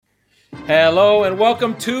Hello and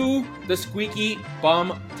welcome to the Squeaky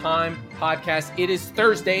Bum Time podcast. It is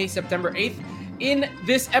Thursday, September 8th. In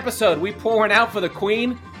this episode, we pour one out for the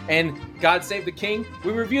Queen and God Save the King.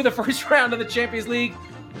 We review the first round of the Champions League.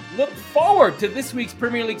 Look forward to this week's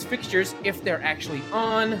Premier League's fixtures if they're actually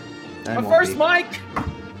on. But first, Mike,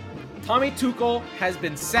 Tommy Tuchel has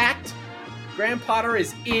been sacked. Graham Potter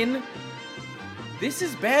is in. This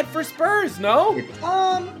is bad for Spurs, no?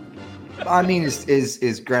 I mean,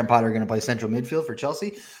 is Graham Potter going to play central midfield for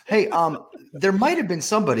Chelsea? Hey, there might have been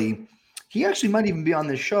somebody, he actually might even be on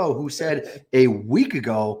this show, who said a week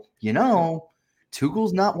ago,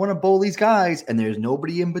 Tuchel's not one of Bowley's guys, and there's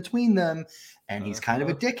nobody in between them, and he's kind of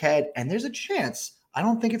a dickhead, and there's a chance. I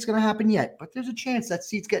don't think it's going to happen yet, but there's a chance that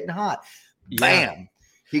seat's getting hot. Bam!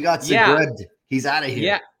 He got Zagreb. He's out of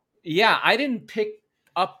here. Yeah. I didn't pick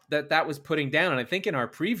up that was putting down, and I think in our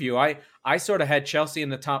preview I sort of had Chelsea in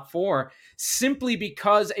the top four simply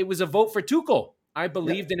because it was a vote for Tuchel. I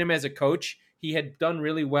believed in him as a coach. He had done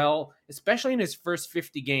really well, especially in his first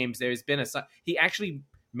 50 games. There's been he actually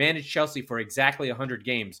managed Chelsea for exactly 100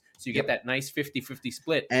 games, so you get that nice 50-50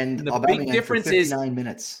 split. And the big difference is 59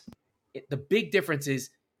 minutes. The big difference is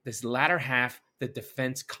this latter half, the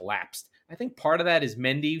defense collapsed. I think part of that is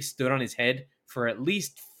Mendy stood on his head for at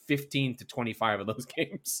least 15 to 25 of those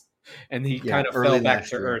games, and he kind of fell back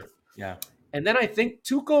to earth. Yeah. And then I think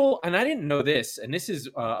Tuchel, and I didn't know this, and this is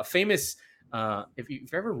a famous, if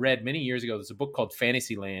you've ever read many years ago, there's a book called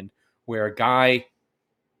Fantasyland where a guy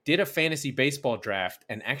did a fantasy baseball draft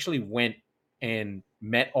and actually went and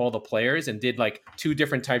met all the players and did like two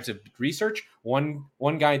different types of research. One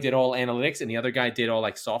guy did all analytics and the other guy did all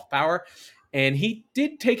like soft power. And he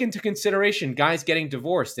did take into consideration guys getting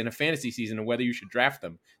divorced in a fantasy season and whether you should draft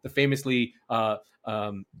them. The famously,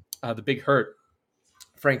 the big hurt,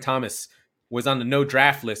 Frank Thomas, was on the no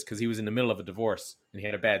draft list because he was in the middle of a divorce and he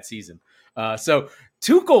had a bad season. So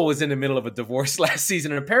Tuchel was in the middle of a divorce last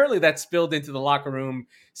season, and apparently that spilled into the locker room,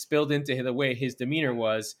 spilled into the way his demeanor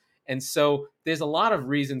was. And so there's a lot of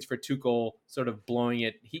reasons for Tuchel sort of blowing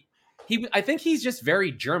it. I think he's just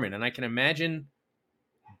very German, and I can imagine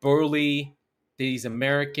Burley, these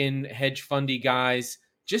American hedge fundy guys,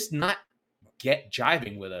 just not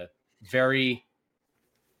jiving with a very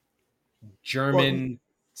German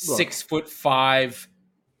 6'5"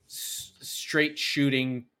 straight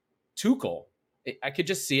shooting Tuchel. I could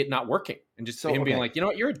just see it not working and just him being like, you know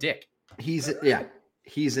what, you're a dick. He's an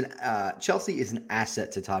Chelsea is an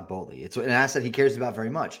asset to Todd Bowley. It's an asset he cares about very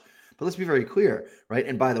much. But let's be very clear, right?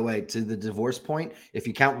 And by the way, to the divorce point, if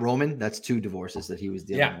you count Roman, that's 2 divorces that he was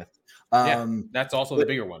dealing with. That's also the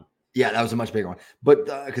bigger one. Yeah, that was a much bigger one. But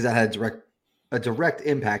because that had a direct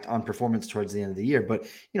impact on performance towards the end of the year. But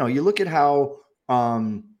you look at how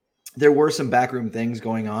there were some backroom things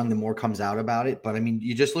going on. The more comes out about it. But I mean,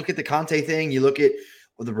 you just look at the Conte thing. You look at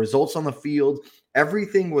the results on the field.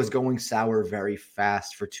 Everything was going sour very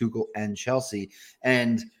fast for Tuchel and Chelsea.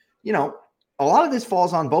 And a lot of this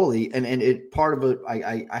falls on Bowley, and it part of it.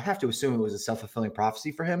 I have to assume it was a self-fulfilling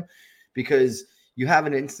prophecy for him, because you have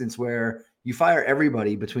an instance where you fire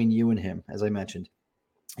everybody between you and him, as I mentioned.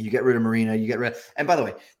 You get rid of Marina. And by the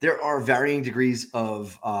way, there are varying degrees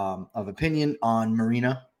of opinion on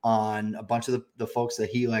Marina, on a bunch of the folks that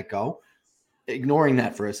he let go. Ignoring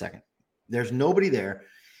that for a second, there's nobody there.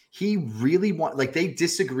 He really they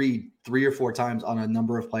disagreed 3 or 4 times on a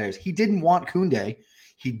number of players. He didn't want Koundé.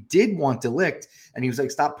 He did want De Ligt, and he was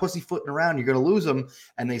like, stop pussyfooting around. You're going to lose him.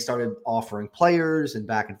 And they started offering players and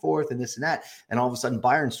back and forth and this and that. And all of a sudden,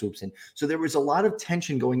 Bayern swoops in. So there was a lot of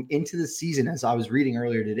tension going into the season, as I was reading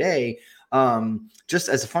earlier today, just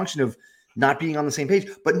as a function of not being on the same page,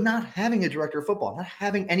 but not having a director of football, not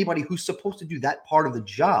having anybody who's supposed to do that part of the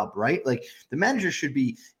job, right? Like, the manager should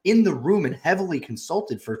be in the room and heavily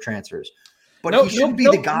consulted for transfers. But he shouldn't be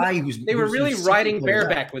the guy who's... They were really riding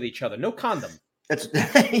bareback with each other. No condom. That's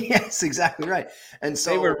yes, exactly right. And so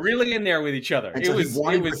they were really in there with each other. It was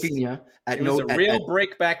Rafinha it was a real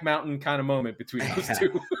breakback mountain kind of moment between those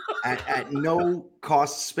two. at no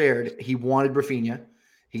cost spared, he wanted Rafinha.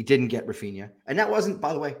 He didn't get Rafinha, and that wasn't,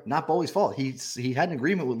 by the way, not Bowley's fault. He had an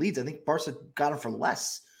agreement with Leeds. I think Barca got him for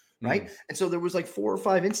less, right? And so there was like 4 or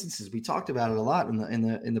 5 instances. We talked about it a lot in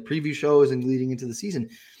the preview shows and leading into the season.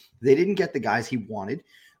 They didn't get the guys he wanted,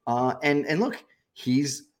 and look,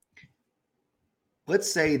 let's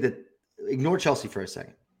say that, ignore Chelsea for a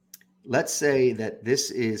second. Let's say that this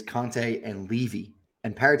is Conte and Levy,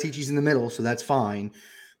 and Paratici's in the middle, so that's fine.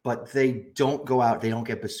 But they don't go out. They don't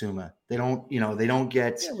get Basuma. They don't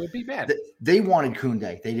get. Yeah, it would be bad. They wanted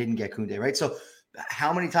Koundé. They didn't get Koundé, right? So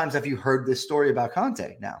how many times have you heard this story about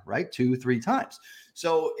Conte now, right? 2, 3 times.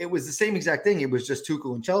 So it was the same exact thing. It was just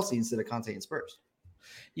Tuchel and Chelsea instead of Conte and Spurs.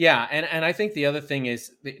 Yeah, and I think the other thing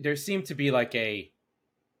is there seemed to be like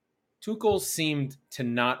Tuchel seemed to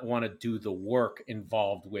not want to do the work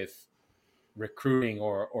involved with recruiting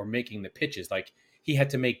or making the pitches. Like he had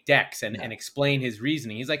to make decks and explain his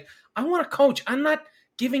reasoning. He's like, I want to coach. I'm not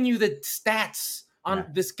giving you the stats on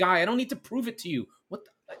this guy. I don't need to prove it to you.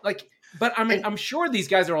 But I'm sure these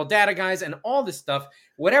guys are all data guys and all this stuff.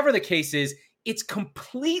 Whatever the case is, it's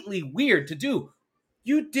completely weird to do.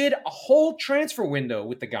 You did a whole transfer window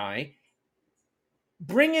with the guy,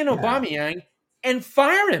 bring in Aubameyang, and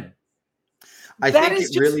fire him. I think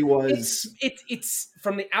it really was. It's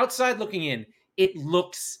from the outside looking in, it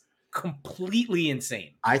looks completely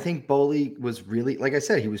insane. I think Bowley was really, like I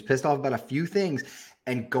said, he was pissed off about a few things,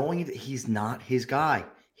 and he's not his guy.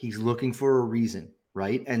 He's looking for a reason,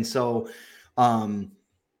 right? And so,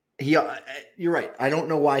 you're right. I don't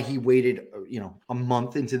know why he waited, a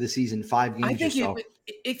month into the season, 5 games. I think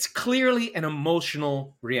it's clearly an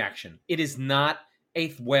emotional reaction. It is not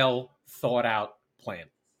a well thought out plan.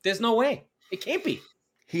 There's no way. It can't be.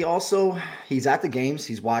 He's at the games.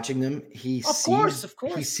 He's watching them. Of course.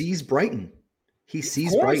 He sees Brighton.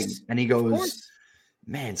 Brighton, and he goes,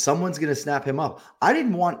 man, someone's going to snap him up. I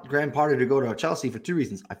didn't want Graham Potter to go to Chelsea for 2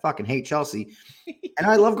 reasons. I fucking hate Chelsea, and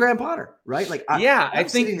I love Graham Potter, right? Like, I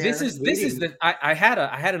think this is the. I had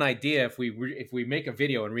an idea if we make a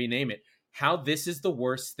video and rename it, how this is the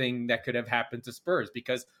worst thing that could have happened to Spurs,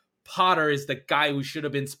 because Potter is the guy who should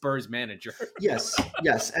have been Spurs manager. Yes.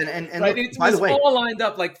 And right? Look, it was all lined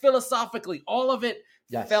up, like philosophically, all of it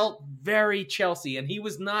felt very Chelsea, and he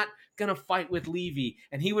was not going to fight with Levy,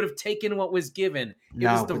 and he would have taken what was given. It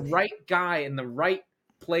was the right guy in the right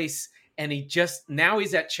place, and now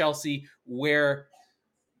he's at Chelsea, where,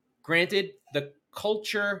 granted, the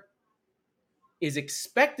culture is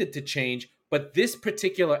expected to change, but this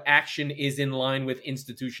particular action is in line with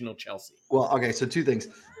institutional Chelsea. Well, okay, so 2 things.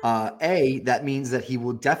 That means that he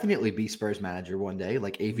will definitely be Spurs manager one day,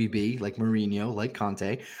 like AVB, like Mourinho, like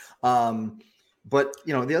Conte. But,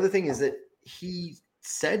 the other thing is that he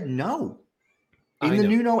said no. In the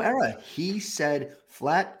Nuno era, he said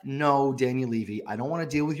flat no, Daniel Levy. I don't want to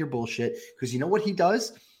deal with your bullshit, because you know what he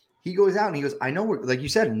does? He goes out and he goes, I know, like you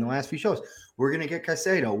said in the last few shows, we're going to get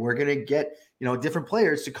Caicedo. We're going to get, different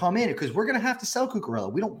players to come in, because we're going to have to sell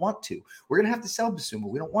Cucurella. We don't want to. We're going to have to sell Bissouma.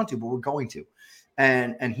 We don't want to, but we're going to.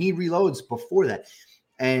 And he reloads before that.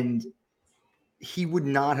 And he would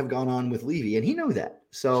not have gone on with Levy, and he knew that.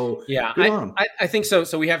 So yeah, I think so.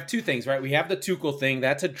 So we have 2 things, right? We have the Tuchel thing.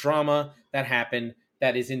 That's a drama that happened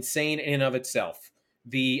that is insane in and of itself.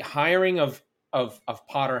 The hiring of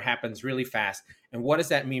Potter happens really fast. And what does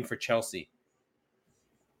that mean for Chelsea?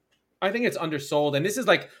 I think it's undersold. And this is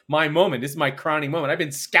like my moment. This is my crowning moment. I've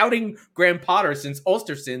been scouting Graham Potter since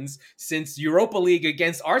Ulstersons, since Europa League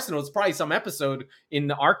against Arsenal. It's probably some episode in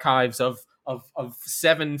the archives of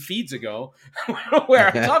 7 feeds ago where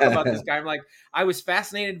I talk about this guy. I'm like, I was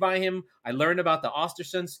fascinated by him. I learned about the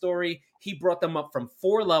Ostersund story. He brought them up from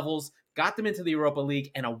 4 levels, got them into the Europa League,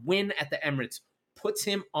 and a win at the Emirates puts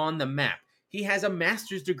him on the map. He has a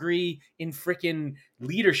master's degree in freaking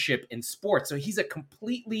leadership in sports. So he's a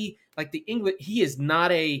completely, like, he is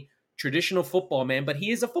not a traditional football man, but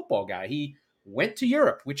he is a football guy. He went to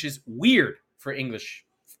Europe, which is weird for English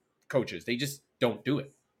coaches. They just don't do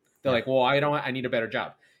it. They're like, well, I need a better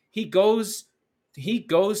job. He goes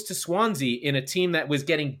to Swansea in a team that was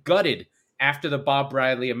getting gutted after the Bob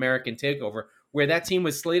Bradley American takeover, where that team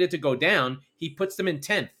was slated to go down. He puts them in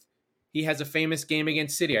 10th. He has a famous game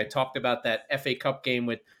against City. I talked about that FA Cup game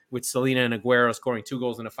with Selena and Aguero scoring 2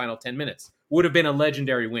 goals in the final 10 minutes. Would have been a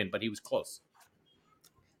legendary win, but he was close.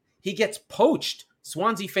 He gets poached.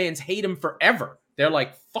 Swansea fans hate him forever. They're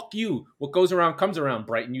like, fuck you. What goes around comes around,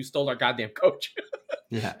 Brighton. You stole our goddamn coach.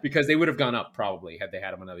 Yeah. Because they would have gone up probably had they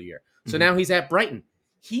had him another year. So now he's at Brighton.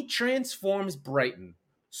 He transforms Brighton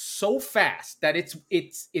so fast that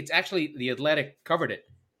it's actually, The Athletic covered it.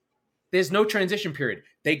 There's no transition period.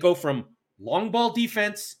 They go from long ball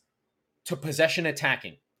defense to possession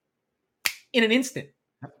attacking in an instant.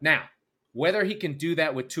 Now, whether he can do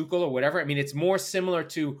that with Tuchel or whatever, I mean, it's more similar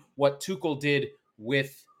to what Tuchel did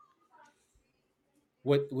with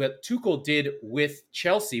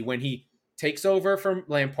Chelsea when he takes over from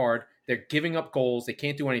Lampard. They're giving up goals. They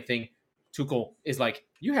can't do anything. Tuchel is like,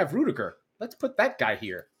 you have Rudiger. Let's put that guy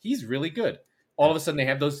here. He's really good. All of a sudden, they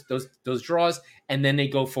have those draws, and then they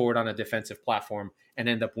go forward on a defensive platform and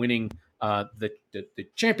end up winning the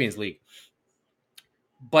Champions League.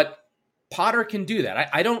 But Potter can do that.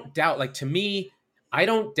 I don't doubt. Like, to me, I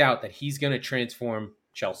don't doubt that he's going to transform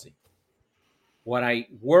Chelsea. What I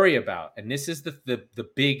worry about, and this is the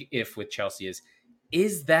big if with Chelsea,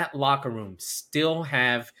 is that locker room still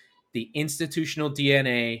have the institutional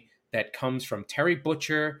DNA that comes from Terry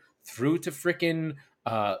Butcher through to frickin'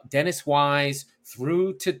 Dennis Wise,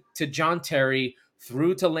 through to John Terry,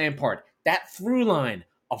 through to Lampard. That through line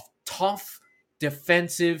of tough,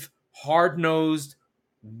 defensive, hard-nosed,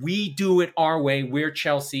 we do it our way, we're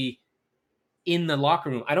Chelsea in the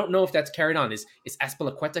locker room. I don't know if that's carried on. Is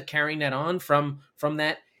Azpilicueta carrying that on from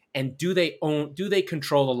that? And do they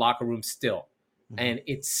control the locker room still? Mm-hmm. And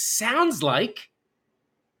it sounds like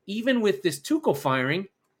even with this Tuchel firing,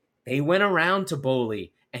 they went around to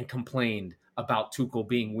Bowley and complained about Tuchel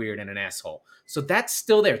being weird and an asshole. So that's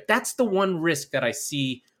still there. That's the one risk that I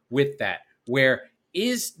see with that. Where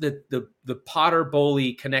is the Potter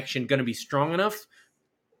Bowley connection going to be strong enough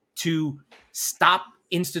to stop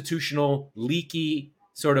institutional, leaky,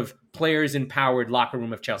 sort of players empowered locker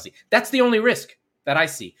room of Chelsea? That's the only risk that I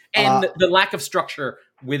see. And the lack of structure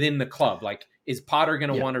within the club. Like, is Potter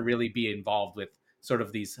going to want to really be involved with sort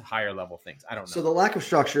of these higher level things? I don't know. So the lack of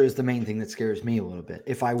structure is the main thing that scares me a little bit,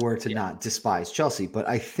 if I were to not despise Chelsea. But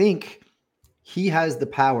I think he has the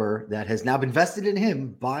power that has now been vested in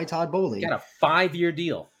him by Todd Bowley. He got a 5-year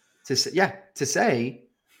deal. To say,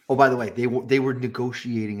 oh, by the way, they were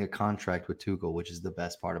negotiating a contract with Tuchel, which is the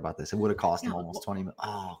best part about this. It would have cost him almost 20 million.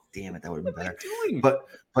 Oh, damn it. That would have been better. But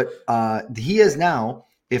he is now,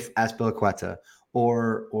 if Azpilicueta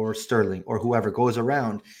or Sterling or whoever goes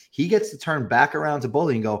around, he gets to turn back around to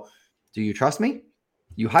Bowley and go, do you trust me?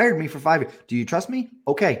 You hired me for 5 years. Do you trust me?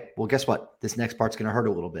 Okay. Well, guess what? This next part's going to hurt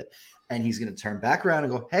a little bit. And he's going to turn back around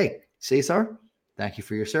and go, hey, Cesar, thank you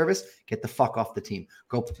for your service. Get the fuck off the team.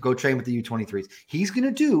 Go train with the U23s. He's going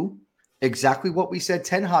to do exactly what we said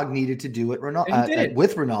Ten Hag needed to do with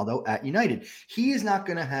Ronaldo at United. He is not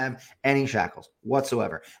going to have any shackles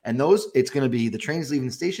whatsoever. And it's going to be the train's leaving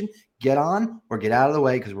the station. Get on or get out of the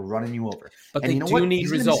way because we're running you over. But they do need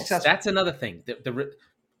results. That's another thing.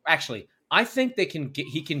 Actually, I think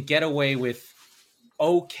he can get away with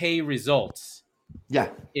okay results. Yeah.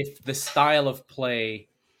 If the style of play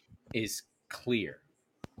is clear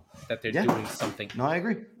that they're doing something. No, I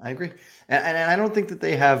agree. And I don't think that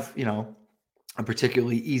they have, a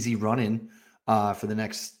particularly easy run-in for the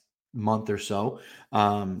next month or so.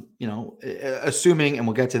 Assuming, and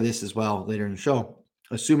we'll get to this as well later in the show,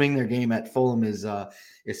 assuming their game at Fulham is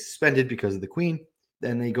suspended because of the Queen,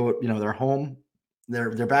 then they go, they're home.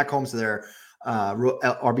 They're back home. So they're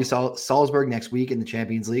RB Salzburg next week in the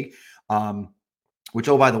Champions League, which,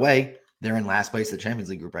 oh, by the way, they're in last place of the Champions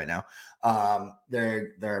League group right now.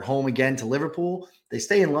 They're at home again to Liverpool. They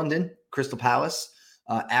stay in London, Crystal Palace,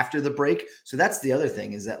 after the break. So that's the other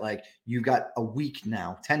thing, is that like you've got a week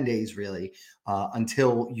now, 10 days really,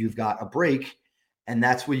 until you've got a break. And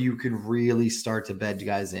that's where you can really start to bed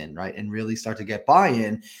guys in, right? And really start to get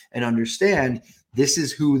buy-in and understand this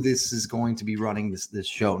is who this is going to be running this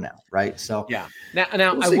show now, right? So yeah. Now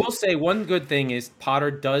I will say one good thing is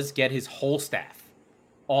Potter does get his whole staff,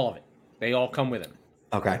 all of it. They all come with him.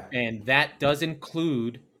 Okay. And that does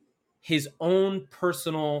include his own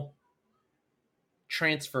personal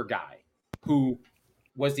transfer guy, who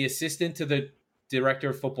was the assistant to the director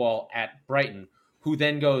of football at Brighton, who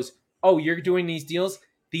then goes, oh, you're doing these deals?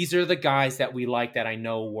 These are the guys that we like that I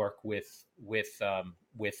know work with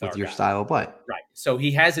your style of play. Right. So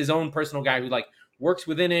he has his own personal guy who like works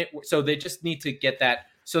within it. So they just need to get that.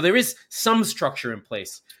 So there is some structure in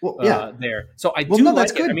place there. So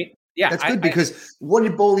that's good. I mean, that's good because what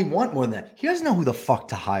did Bowley want more than that? He doesn't know who the fuck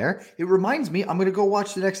to hire. It reminds me, I'm going to go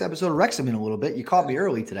watch the next episode of Wrexham in a little bit. You caught me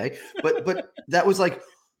early today, but that was like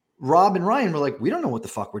Rob and Ryan were like, we don't know what the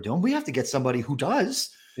fuck we're doing. We have to get somebody who does.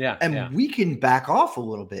 Yeah. And we can back off a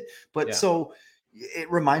little bit. But so it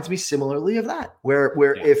reminds me similarly of that, where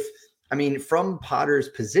from Potter's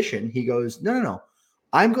position, he goes, no.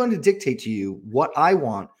 I'm going to dictate to you what I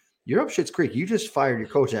want. You're up Schitt's Creek. You just fired your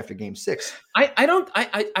coach after game 6.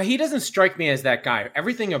 He doesn't strike me as that guy.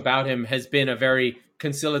 Everything about him has been a very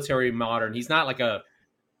conciliatory modern. He's not like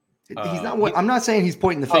I'm not saying he's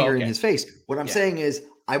pointing the finger in his face. What I'm saying is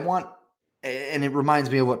I want, and it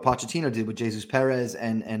reminds me of what Pochettino did with Jesus Perez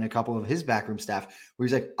and a couple of his backroom staff, where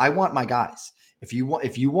he's like, I want my guys. If you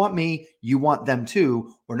want me, you want them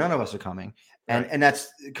too, or none of us are coming. And that's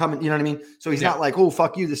coming, you know what I mean? So he's not like, oh,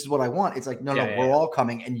 fuck you, this is what I want. It's like, no, we're all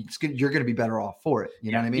coming, and you're going to be better off for it.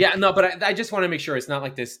 You know what I mean? Yeah, no, but I just want to make sure it's not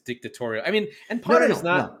like this dictatorial. I mean, and Potter's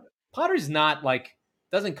not like,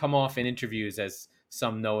 doesn't come off in interviews as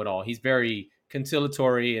some know-it-all. He's very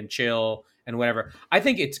conciliatory and chill and whatever. I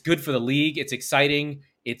think it's good for the league. It's exciting.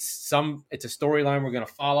 It's a storyline we're going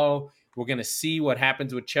to follow. We're going to see what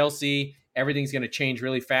happens with Chelsea. Everything's going to change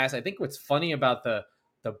really fast. I think what's funny about the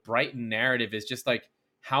Brighton narrative is just like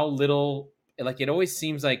how little, like it always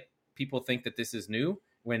seems like people think that this is new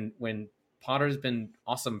when Potter's been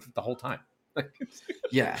awesome the whole time.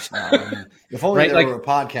 Yeah. If only there were a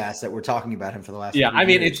podcast that we're talking about him for the last 3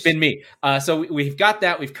 years. It's been me. So we've got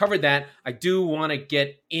that. We've covered that. I do want to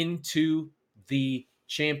get into the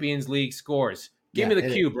Champions League scores. Give me the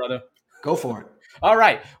cue, brother. Go for it. All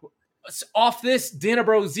right. Off this,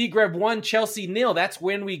 Dinabro Zagreb 1, Chelsea 0. That's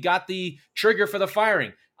when we got the trigger for the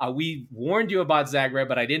firing. We warned you about Zagreb,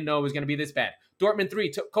 but I didn't know it was going to be this bad. Dortmund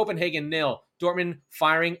 3, Copenhagen 0. Dortmund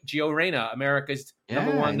firing Gio Reyna, America's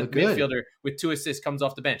number one midfielder with 2 assists, comes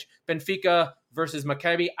off the bench. Benfica versus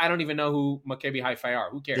Maccabi. I don't even know who Maccabi Haifa are.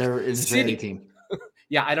 Who cares? They're an Israeli team.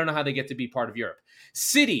 Yeah, I don't know how they get to be part of Europe.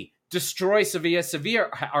 City destroy Sevilla. Sevilla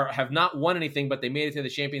have not won anything, but they made it to the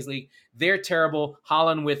Champions League. They're terrible.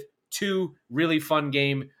 Holland with 2 really fun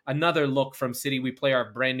game. Another look from City. We play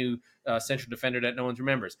our brand new central defender that no one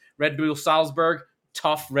remembers. Red Bull Salzburg.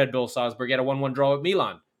 Tough Red Bull Salzburg. Get a 1-1 draw with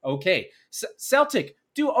Milan. Okay. Celtic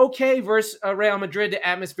do okay versus Real Madrid. The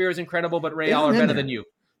atmosphere is incredible, but Real are better than you.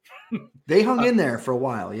 They hung in there for a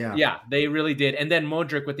while, yeah. Yeah, they really did. And then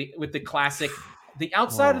Modric with the classic, the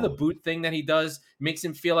outside of the boot thing that he does makes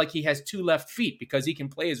him feel like he has 2 left feet because he can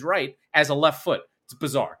play his right as a left foot. It's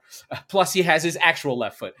bizarre. Plus, he has his actual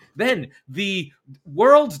left foot. Then the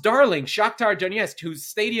world's darling Shakhtar Donetsk, whose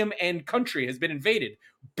stadium and country has been invaded,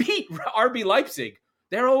 beat RB Leipzig.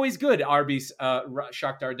 They're always good, RB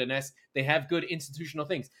Shakhtar Donetsk. They have good institutional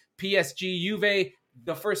things. PSG, Juve,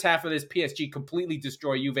 the first half of this, PSG completely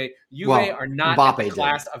destroy Juve. Are not Mbappe at the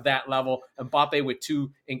class of that level. Mbappe with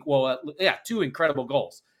 2 incredible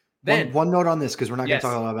goals. Then one note on this, because we're not going to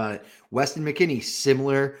talk a lot about it. Weston McKennie,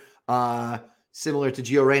 similar to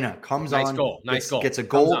Gio Reyna, comes on, gets a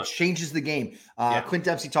goal, changes the game. Clint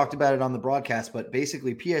Dempsey talked about it on the broadcast, but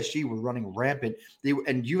basically PSG were running rampant,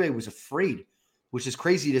 and Juve was afraid, which is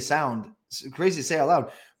crazy to say out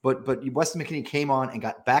loud. But Weston McKennie came on and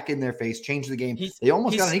got back in their face, changed the game. They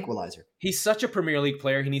almost got an equalizer. He's such a Premier League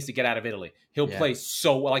player. He needs to get out of Italy. He'll play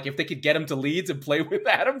so well. Like if they could get him to Leeds and play with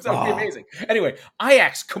Adams, that would be amazing. Anyway,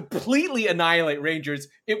 Ajax completely annihilate Rangers.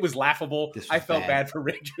 It was laughable. I felt bad for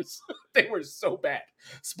Rangers. They were so bad.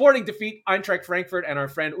 Sporting defeat Eintracht Frankfurt and our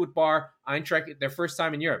friend Utbar. Eintracht, their first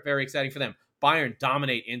time in Europe. Very exciting for them. Bayern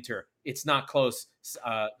dominate Inter. It's not close.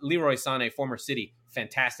 Leroy Sané, former City,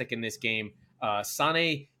 fantastic in this game.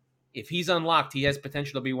 Sané, if he's unlocked, he has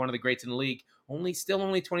potential to be one of the greats in the league. Still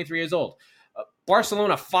only 23 years old.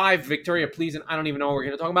 Barcelona 5, Victoria Pleasant. I don't even know what we're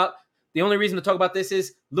going to talk about. The only reason to talk about this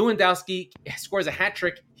is Lewandowski scores a hat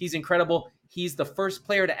trick. He's incredible. He's the first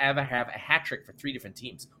player to ever have a hat trick for 3 different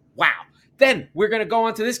teams. Wow. Then we're going to go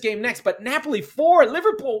on to this game next. But Napoli 4,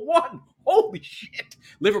 Liverpool 1. Holy shit.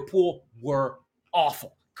 Liverpool were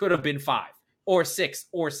awful. Could have been 5 or 6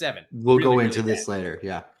 or 7. We'll go into this later.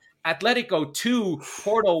 Yeah. Atletico 2,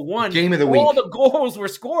 Porto 1. Game of the week. All the goals were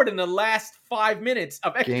scored in the last 5 minutes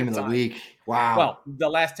of extra time. Game of the week. Wow. Well, the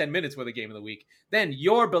last 10 minutes were the game of the week. Then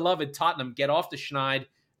your beloved Tottenham get off the schneid.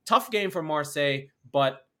 Tough game for Marseille,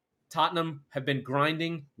 but Tottenham have been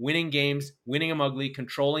grinding, winning games, winning them ugly,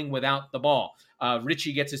 controlling without the ball.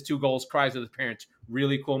 Richie gets his 2 goals, cries with his parents.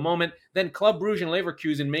 Really cool moment. Then Club Brugge and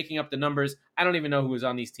Leverkusen making up the numbers. I don't even know who was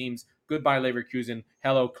on these teams. Goodbye, Leverkusen.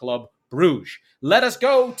 Hello, Club Bruges. Let us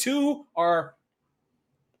go to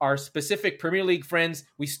our specific Premier League friends.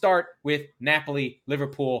 We start with Napoli,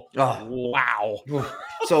 Liverpool. Oh. Wow.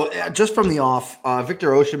 So just from the off,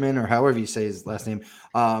 Victor Osimhen, or however you say his last name,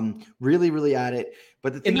 really, really at it.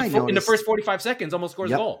 But the thing in the first 45 seconds, almost scores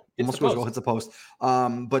a goal. Hits the post.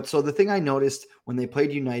 But so the thing I noticed when they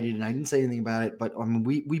played United, and I didn't say anything about it, but I mean,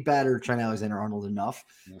 we battered Trent Alexander-Arnold enough.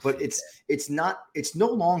 But it's no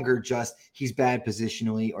longer just he's bad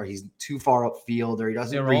positionally, or he's too far upfield, or he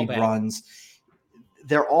doesn't read runs.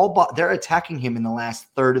 They're attacking him in the last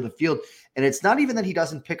third of the field, and it's not even that he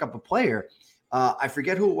doesn't pick up a player. I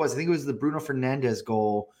forget who it was. I think it was the Bruno Fernandes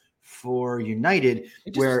goal for United,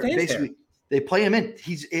 where basically they play him in.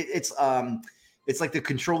 It's like the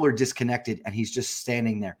controller disconnected, and he's just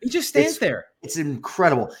standing there. He just stands there. It's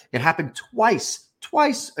incredible. It happened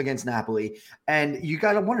twice against Napoli, and you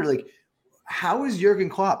got to wonder, like, how is Jurgen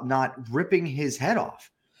Klopp not ripping his head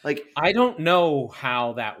off? Like, I don't know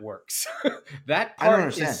how that works. That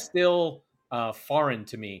part is still foreign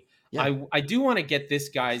to me. Yeah. I do want to get this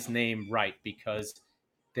guy's name right, because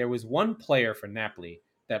there was one player for Napoli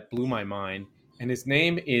that blew my mind, and his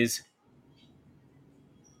name is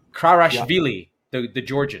Kvarashvili, the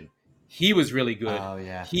Georgian. He was really good. Oh,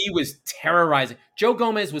 yeah. He was terrorizing. Joe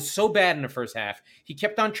Gomez was so bad in the first half. He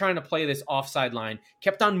kept on trying to play this offside line,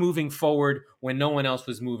 kept on moving forward when no one else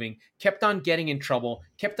was moving, kept on getting in trouble,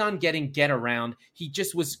 kept on getting get around. He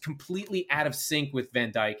just was completely out of sync with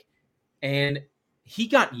Van Dijk, and he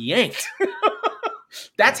got yanked.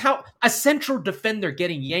 That's how a central defender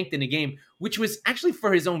getting yanked in a game, which was actually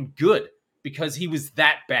for his own good because he was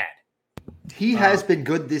that bad. He has been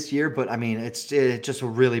good this year, but I mean, it's just a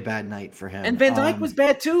really bad night for him. And Van Dijk was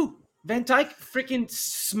bad too. Van Dijk freaking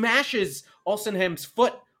smashes Olsenham's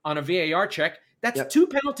foot on a VAR check. That's 2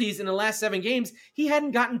 penalties in the last 7 games. He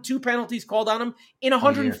hadn't gotten 2 penalties called on him in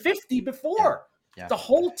 150 before. Yeah. The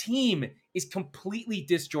whole team is completely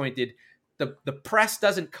disjointed. The press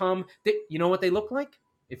doesn't come. You know what they look like?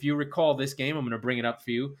 If you recall this game, I'm going to bring it up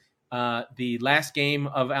for you. The last game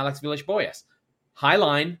of Alex Villas-Boas. High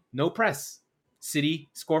line, no press. City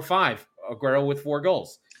score 5. Aguero with 4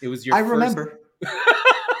 goals. It was your remember.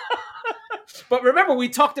 But remember, we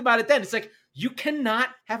talked about it then. It's like, you cannot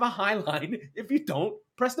have a high line if you don't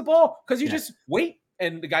press the ball because you just wait.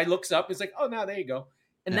 And the guy looks up. It's like, oh, now there you go.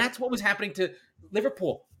 And that's what was happening to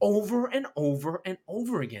Liverpool over and over and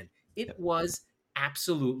over again. It was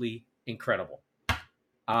absolutely incredible.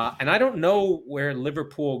 And I don't know where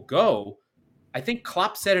Liverpool go. I think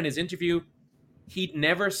Klopp said in his interview he'd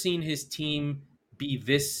never seen his team be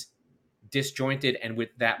this disjointed and with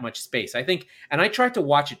that much space. I think, and I tried to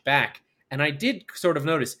watch it back, and I did sort of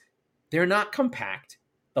notice they're not compact.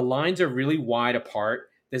 The lines are really wide apart.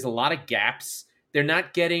 There's a lot of gaps. They're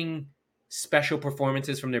not getting special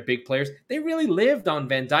performances from their big players. They really lived on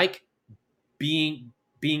Van Dijk being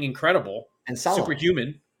incredible and Salah.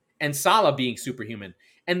 Superhuman, and Salah being superhuman.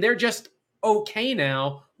 And they're just okay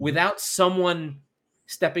now without someone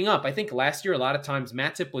stepping up. I think last year, a lot of times,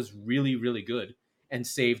 Matip was really, really good and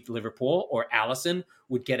saved Liverpool, or Alisson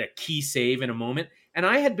would get a key save in a moment. And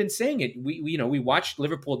I had been saying it. We watched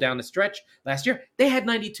Liverpool down the stretch last year. They had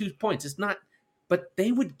 92 points. It's not, but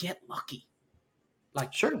they would get lucky.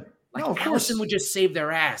 Like, sure. Like Alisson would just save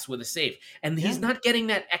their ass with a save. And he's not getting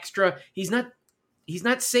that extra. He's not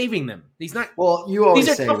saving them. He's not. Well, you always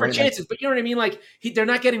these are say, tougher right? chances, but you know what I mean? Like they're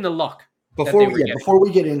not getting the luck. Before we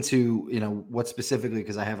get into, what specifically,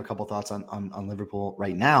 because I have a couple thoughts on Liverpool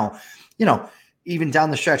right now, even down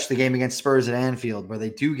the stretch, the game against Spurs at Anfield, where they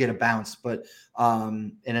do get a bounce, but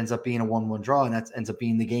it ends up being a 1-1 draw, and that ends up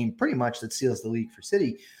being the game pretty much that seals the league for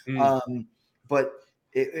City. But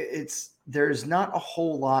there's not a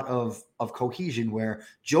whole lot of cohesion, where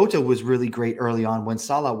Jota was really great early on when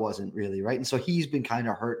Salah wasn't really, right? And so he's been kind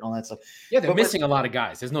of hurt and all that stuff. Yeah, they're missing a lot of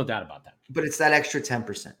guys. There's no doubt about that. But it's that extra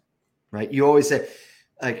 10%, right? You always say,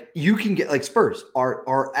 like, you can get, like, Spurs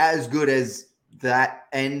are as good as that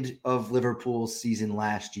end of Liverpool's season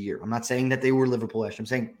last year. I'm not saying that they were Liverpool-ish. I'm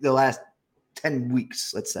saying the last 10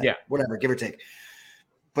 weeks, let's say, whatever, give or take.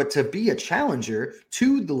 But to be a challenger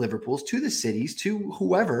to the Liverpools, to the Cities, to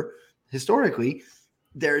whoever, historically,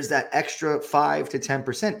 there's that extra 5 to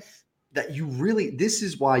 10% that you really, this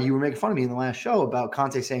is why you were making fun of me in the last show about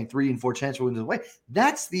Conte saying 3 and 4 chances wins away.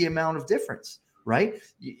 That's the amount of difference, right?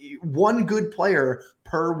 One good player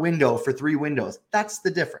per window for 3 windows. That's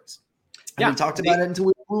the difference. And we talked about it until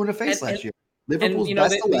we blew in the face last year. Liverpool's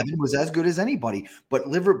best 11 was as good as anybody,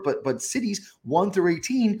 but City's 1 through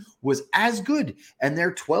 18 was as good, and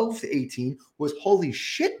their 12 to 18 was holy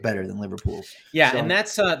shit better than Liverpool's. Yeah, so, and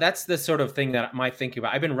that's the sort of thing that I might think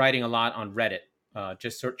about. I've been writing a lot on Reddit,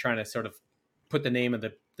 trying to sort of put the name of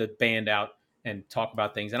the band out and talk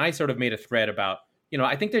about things. And I sort of made a thread about,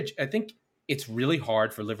 I think it's really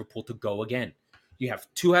hard for Liverpool to go again. You have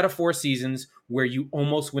 2 out of 4 seasons where you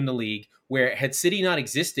almost win the league, where had City not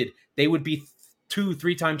existed, they would be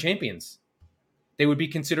 2-3-time champions. They would be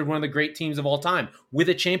considered one of the great teams of all time with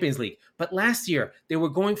a Champions League. But last year, they were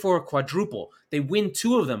going for a quadruple. They win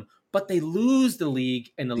 2 of them, but they lose the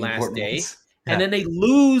league in the last day. Yeah. And then they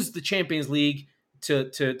lose the Champions League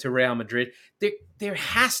to Real Madrid. There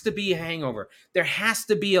has to be a hangover. There has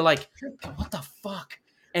to be a what the fuck?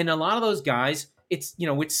 And a lot of those guys, it's,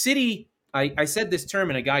 with City, I said this term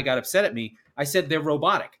and a guy got upset at me. I said they're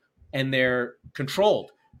robotic and they're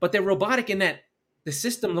controlled, but they're robotic in that the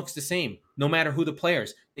system looks the same no matter who the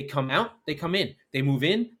players. They come out, they come in. They move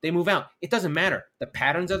in, they move out. It doesn't matter. The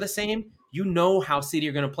patterns are the same. You know how City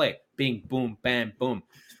are going to play. Bing, boom, bam, boom,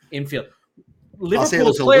 infield.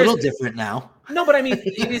 Liverpool's a little different now. No, but I mean,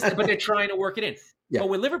 it is. But they're trying to work it in. Yeah. But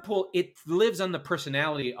with Liverpool, it lives on the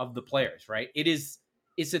personality of the players, right?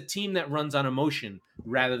 It's a team that runs on emotion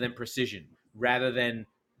rather than precision, rather than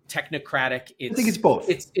technocratic. I think it's both.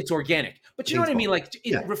 It's organic. But you know what I mean? Like,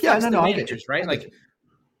 it reflects the managers, right? Like,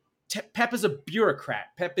 Pep is a bureaucrat.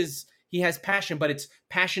 Pep is, he has passion, but it's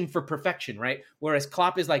passion for perfection, right? Whereas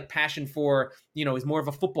Klopp is like passion for, is more of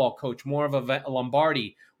a football coach, more of a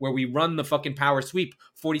Lombardi, where we run the fucking power sweep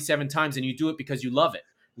 47 times and you do it because you love it,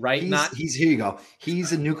 right? He's here you go.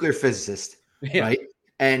 He's a nuclear physicist, Yeah. right?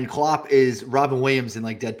 And Klopp is Robin Williams in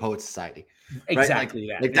like Dead Poets Society. Exactly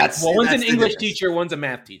right? that. Like that's one's that's an English teacher, one's a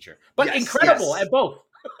math teacher, but incredible at both.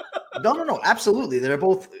 No, absolutely. They're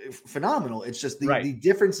both phenomenal. It's just the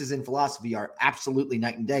differences in philosophy are absolutely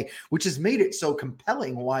night and day, which has made it so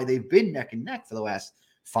compelling why they've been neck and neck for the last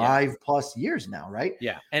 5+ years now, right?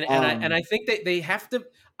 Yeah. And I think that they have to.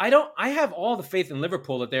 I have all the faith in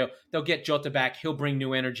Liverpool that they'll get Jota back. He'll bring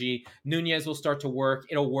new energy. Nunez will start to work.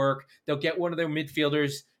 It'll work. They'll get one of their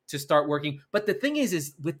midfielders to start working. But the thing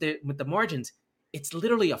is with the margins, it's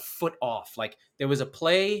literally a foot off. Like there was a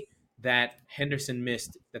play that Henderson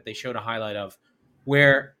missed that they showed a highlight of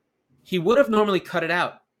where he would have normally cut it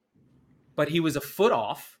out, but he was a foot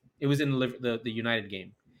off. It was in the United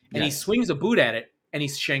game. And he swings a boot at it and he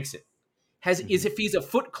shanks it. If he's a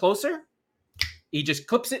foot closer, he just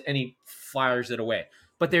clips it and he fires it away.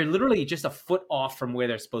 But they're literally just a foot off from where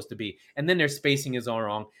they're supposed to be. And then their spacing is all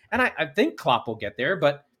wrong. And I think Klopp will get there,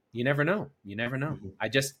 but you never know. You never know.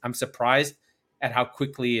 I'm surprised at how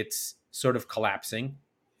quickly it's sort of collapsing.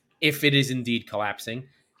 If it is indeed collapsing,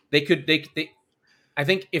 I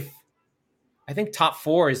think top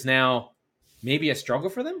 4 is now maybe a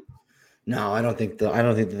struggle for them. No, I don't think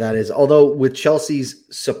that is. Although with Chelsea's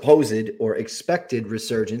supposed or expected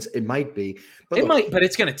resurgence, it might be. But but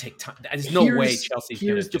it's going to take time. There's no way Chelsea's going to.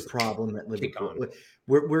 Here's the problem at Liverpool.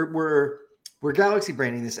 We're galaxy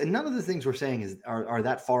branding this, and none of the things we're saying are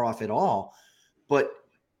that far off at all. But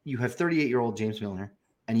you have 38-year-old James Milner,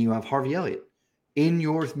 and you have Harvey Elliott in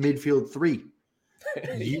your midfield 3.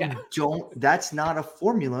 That's not a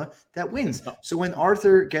formula that wins. No. So when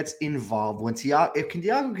Arthur gets involved, if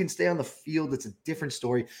Thiago can stay on the field, it's a different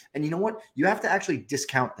story. And you know what? You have to actually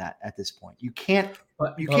discount that at this point. You can't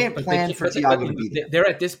plan for Thiago to be there. They're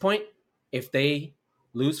at this point, if they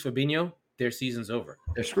lose Fabinho, their season's over.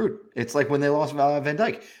 They're screwed. It's like when they lost Van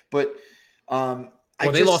Dijk. But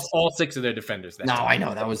they lost all 6 of their defenders. I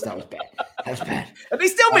know that was bad. That was bad. And they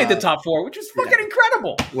still made the top 4, which was fucking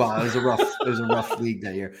incredible. Well, it was a rough league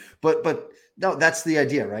that year. But no, that's the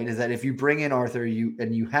idea, right? Is that if you bring in Arthur, you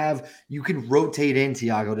can rotate in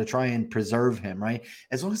Thiago to try and preserve him, right?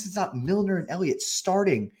 As long as it's not Milner and Elliott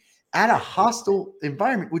starting at a hostile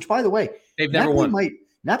environment, which by the way, they've never won.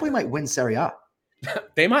 Napoli might win Serie A.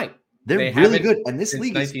 They might. They're really good, and this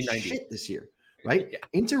league is 1990. shit this year. Right? Yeah.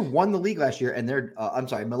 Inter won the league last year, and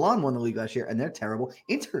Milan won the league last year, and they're terrible.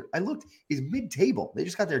 Inter, I looked, is mid-table. They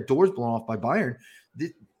just got their doors blown off by Bayern.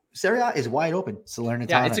 The Serie A is wide open.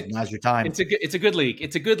 Salernitana, now's your time. It's a good league.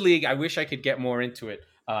 It's a good league. I wish I could get more into it,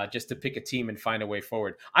 just to pick a team and find a way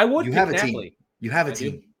forward. I would. You have a Napoli. Team. You have a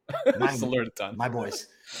team. Salernitana. My boys.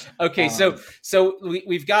 Okay, so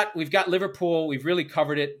we've got Liverpool. We've really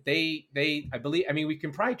covered it. I believe. I mean, we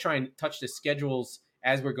can probably try and touch the schedules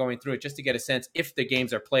as we're going through it, just to get a sense if the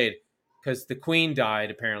games are played, because the Queen died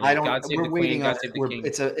apparently. God save the Queen, God save the King.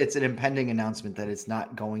 It's an impending announcement that it's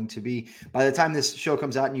not going to be. By the time this show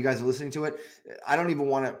comes out and you guys are listening to it, I don't even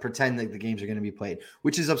want to pretend that the games are going to be played,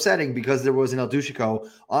 which is upsetting because there was an El Dushiko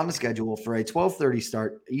on the schedule for a 12:30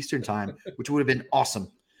 start Eastern time, which would have been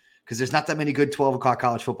awesome because there's not that many good 12 o'clock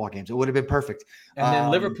college football games. It would have been perfect. And then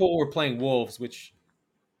Liverpool were playing Wolves, which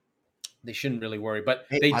they shouldn't really worry, but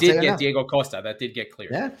they did get Diego Costa. That did get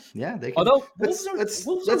cleared. Yeah. They can. Although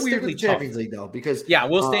Wolves are weirdly tough. Champions League though, because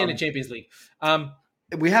we'll stay in the Champions League.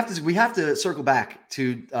 We have to circle back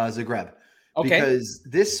to Zagreb, because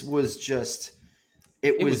this was just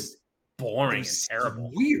it was boring and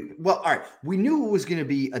terrible, weird. Well, all right, we knew it was going to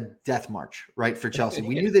be a death march, right, for Chelsea.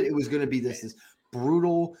 We knew that it was going to be this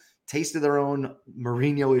brutal taste of their own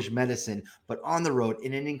Mourinho-ish medicine, but on the road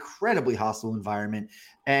in an incredibly hostile environment.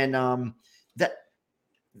 And that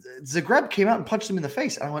Zagreb came out and punched them in the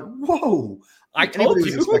face. And I went, whoa. I told you.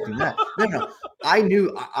 Was expecting that. No.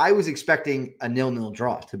 I was expecting a 0-0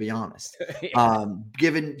 draw, to be honest.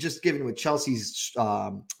 Given what Chelsea's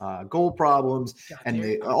goal problems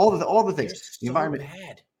and all the things, the environment.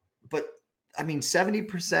 Bad. But I mean,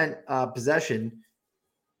 70% possession,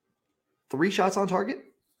 3 shots on target.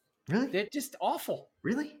 Really? They're just awful.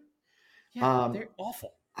 Really? Yeah, they're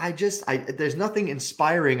awful. There's nothing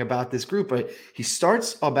inspiring about this group. But he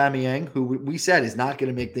starts Aubameyang, who we said is not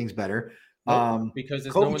going to make things better. Because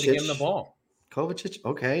there's no one to give him the ball. Kovacic,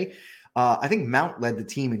 okay. I think Mount led the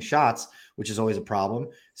team in shots, which is always a problem.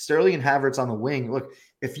 Sterling and Havertz on the wing. Look,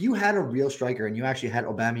 if you had a real striker and you actually had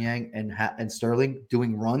Aubameyang and Sterling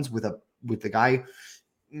doing runs with the guy,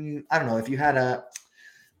 I don't know. If you had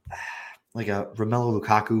like a Romelu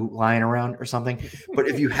Lukaku lying around or something. But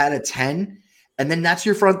if you had a 10, and then that's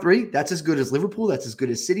your front three, that's as good as Liverpool, that's as good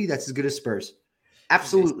as City, that's as good as Spurs.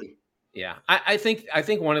 Absolutely. Yeah. I think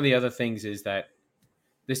one of the other things is that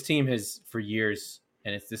this team has for years,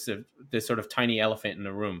 and it's this sort of tiny elephant in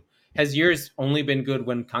the room, has years only been good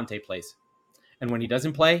when Conte plays. And when he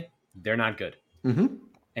doesn't play, they're not good. Mm-hmm.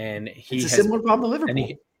 And it's a similar problem to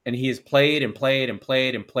Liverpool. And he has played and played and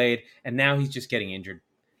played and played, and now he's just getting injured.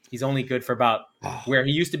 He's only good for about where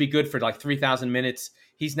he used to be good for like 3,000 minutes.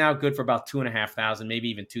 He's now good for about 2,500, maybe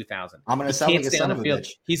even 2,000. I'm going to sound like a son of a bitch.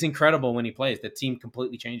 He's incredible when he plays. The team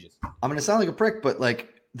completely changes. I'm going to sound like a prick, but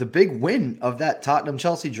like the big win of that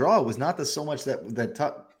Tottenham-Chelsea draw was not so much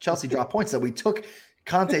that Chelsea dropped points, that we took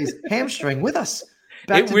Conte's hamstring with us.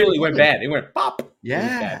 It really went bad. It went pop.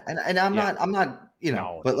 Yeah, and I'm not,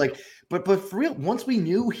 but for real, once we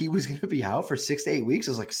knew he was going to be out for 6 to 8 weeks,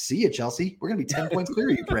 I was like, see ya, Chelsea. We're going to be 10 points clear,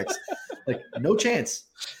 you pricks. Like, no chance.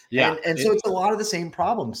 Yeah. And so it's a lot of the same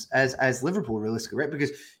problems as Liverpool, realistically, right?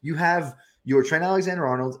 Because you have your Trent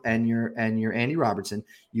Alexander-Arnold and your Andy Robertson.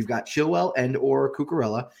 You've got Chilwell and or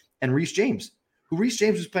Cucurella and Reece James, Reece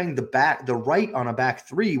James was playing the right on a back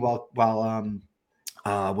three while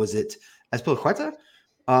was it Azpilicueta?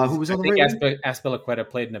 Who was on the right? I think Azpilicueta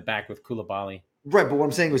played in the back with Koulibaly. Right, but what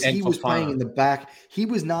I'm saying was he was playing in the back. He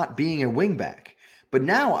was not being a wing back. But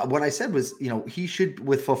now what I said was, he should,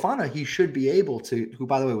 with Fofana, he should be able to, who,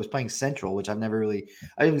 by the way, was playing central, which I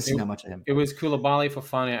haven't seen that much of him. It was Koulibaly,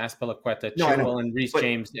 Fofana, Azpilicueta, Chilwell, and Reece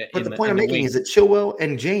James. But the point I'm making is that Chilwell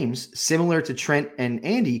and James, similar to Trent and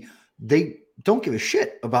Andy, they don't give a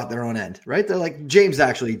shit about their own end, right? They're like, James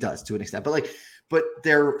actually does to an extent, but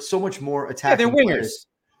they're so much more attacking. Yeah, they're wingers. Players.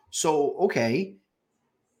 So, okay.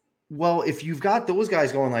 Well, if you've got those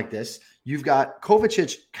guys going like this, you've got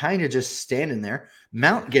Kovacic kind of just standing there,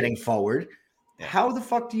 Mount getting forward. Yeah. How the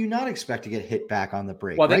fuck do you not expect to get hit back on the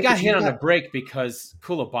break? Well, they got hit on the break because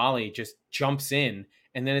Koulibaly just jumps in,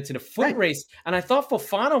 and then it's in a foot race. And I thought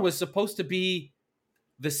Fofana was supposed to be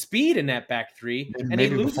the speed in that back three, and he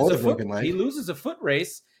loses a foot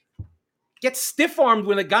race, gets stiff-armed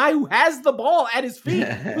with a guy who has the ball at his feet.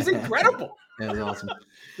 It was incredible. Yeah, it was awesome.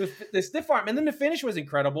 The stiff arm, and then the finish was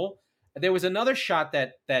incredible. There was another shot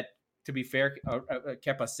that to be fair,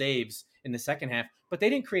 Kepa saves in the second half, but they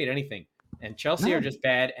didn't create anything. And Chelsea are just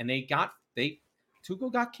bad, and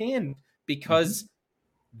Tuchel got canned because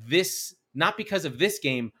not because of this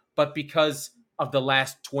game, but because of the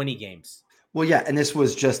last 20 games. Well, yeah, and this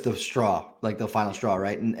was just the straw, like the final straw,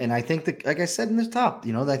 right? And I think that, like I said in the top,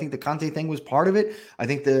 I think the Conte thing was part of it. I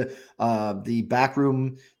think the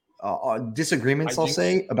backroom disagreements, I'll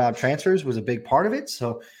say, about transfers was a big part of it.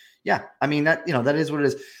 So, yeah, I mean, that is what it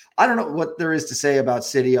is. I don't know what there is to say about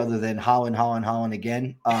City other than Haaland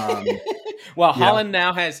again. Well, Haaland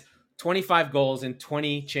now has 25 goals in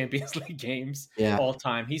 20 Champions League games all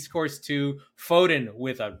time. He scores 2. Foden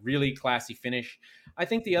with a really classy finish. I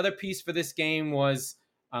think the other piece for this game was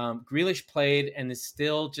Grealish played and is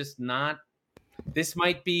still just not. This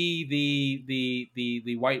might be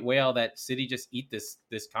the white whale that City just eat this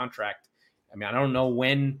contract. I mean, I don't know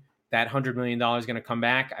when that $100 million is going to come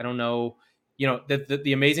back. I don't know.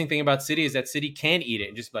 The amazing thing about City is that City can eat it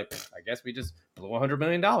and just be like, I guess we just blew $100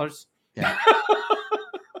 million. Yeah.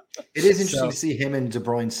 It is interesting to see him and De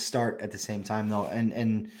Bruyne start at the same time, though,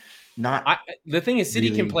 and not. The thing is,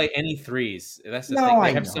 City can play any threes. That's the thing.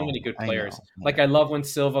 They have so many good players. I love when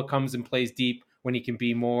Silva comes and plays deep. When he can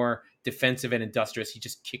be more defensive and industrious, he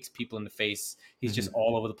just kicks people in the face. He's just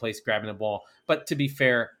all over the place grabbing the ball. But to be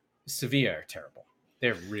fair, Sevilla are terrible.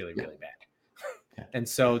 They're really, really bad. And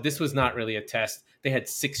so this was not really a test. They had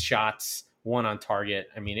 6 shots, 1 on target.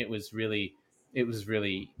 I mean, it was really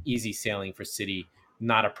easy sailing for City.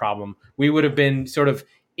 Not a problem. We would have been sort of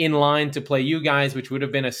in line to play you guys, which would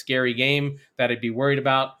have been a scary game that I'd be worried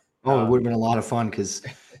about. Oh, it would have been a lot of fun because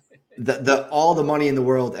all the money in the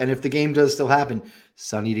world, and if the game does still happen,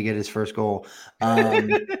 Sonny to get his first goal.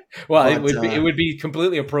 Well, it would be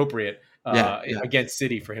completely appropriate against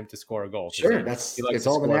City for him to score a goal. Sure, it's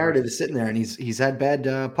all the narrative is sitting there, and he's had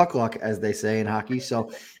bad puck luck, as they say in hockey. So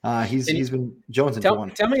he's been jonesing for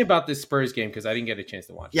one. Tell me about this Spurs game because I didn't get a chance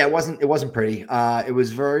to watch. Yeah, it wasn't pretty. It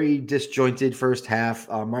was very disjointed first half.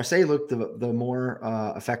 Marseille looked the more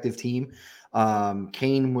effective team.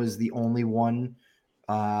 Kane was the only one.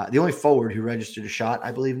 The only forward who registered a shot,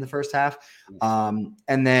 I believe, in the first half.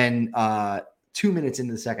 And then 2 minutes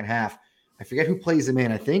into the second half, I forget who plays him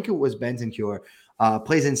in. I think it was Bentancur,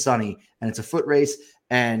 plays in Sonny, and it's a foot race.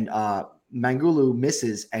 And Mangulu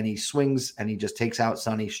misses, and he swings, and he just takes out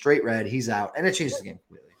Sonny. Straight red, he's out. And it changes the game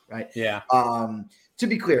completely, right? Yeah. to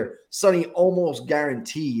be clear, Sonny almost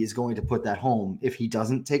guarantee is going to put that home if he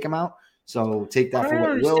doesn't take him out. So take that What for I don't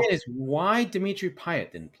what you will. understand is why Dimitri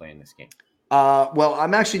Payet didn't play in this game. Well,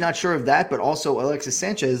 I'm actually not sure of that, but also Alexis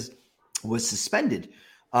Sanchez was suspended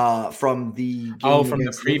from the game from the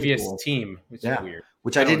against previous Liverpool. team, which is weird.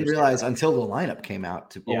 Which I didn't realize until the lineup came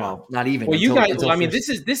out. Well, not even. Well, until, you guys. until Well, I mean,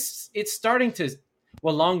 it's starting to.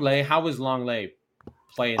 Well, Longley, how was Longley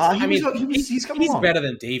playing? He's coming along. Better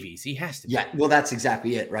than Davies. He has to be. Yeah, well, that's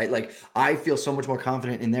exactly it, right? Like, I feel so much more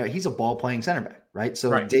confident in there. He's a ball-playing center back, right? So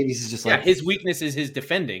Davies is just like... his weakness is his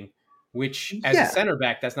defending, which as a center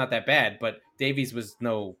back, that's not that bad, but Davies was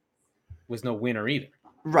no winner either.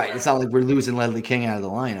 Right. It's not like we're losing Ledley King out of the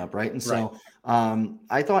lineup, right? And so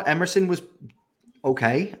I thought Emerson was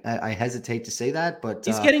okay. I hesitate to say that, but...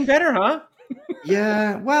 He's getting better, huh?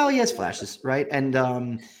 Yeah, well, he has flashes, right?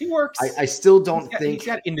 And he works. I still don't think he's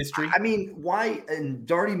got industry. I mean, why? And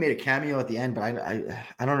Doherty made a cameo at the end, but I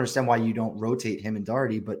don't understand why you don't rotate him and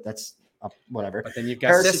Doherty. But that's whatever. But then you've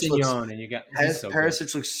got Sessegnon, and you got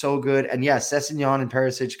Perisic looks so good, and Sessegnon and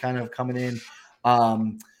Perisic kind of coming in. It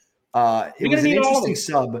was an interesting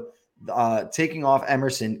sub. Taking off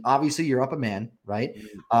Emerson. Obviously, you're up a man, right?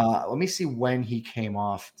 Let me see when he came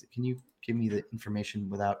off. Can you give me the information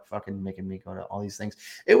without fucking making me go to all these things?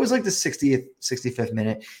 It was like the 60th, 65th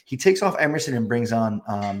minute. He takes off Emerson and brings on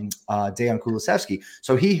Dejan Kulusevski.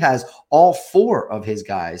 So he has all four of his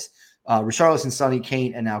guys, Richarlison, Sonny,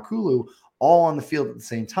 Kane, and now Kulu, all on the field at the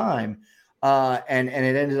same time. And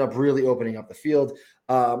it ended up really opening up the field.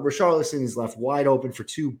 Richarlison is left wide open for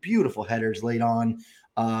two beautiful headers late on.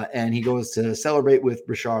 And he goes to celebrate with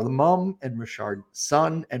Richard the mom and Richard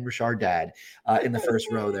son and Richard dad in the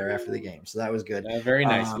first row there after the game. So that was good. Very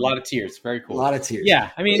nice. A lot of tears. Very cool. A lot of tears.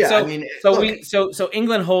 Yeah. I mean, so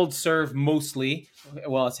England holds serve mostly.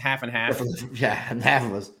 Well, it's half and half. Yeah, and half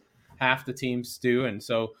of us. Half the teams do, and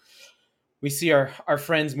so we see our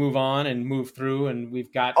friends move on and move through, and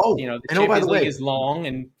we've got the Champions League is long,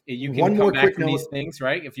 and you can come back from these things,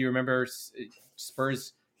 right? If you remember,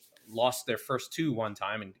 Spurs lost their first two one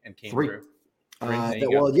time and came through.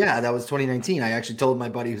 That was 2019. I actually told my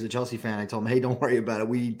buddy who's a Chelsea fan, I told him, hey, don't worry about it.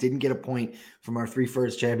 We didn't get a point from our three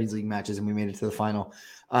first Champions League matches, and we made it to the final.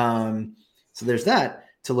 So there's that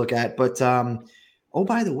to look at. But,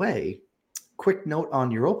 by the way, quick note on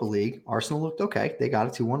Europa League. Arsenal looked okay. They got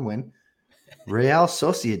a 2-1 win. Real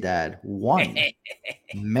Sociedad 1.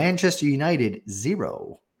 Manchester United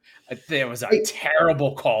 0. There was a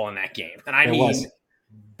terrible call in that game. And I mean...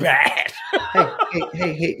 bad.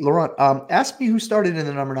 hey, Laurent, ask me who started in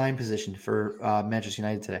the number 9 position for Manchester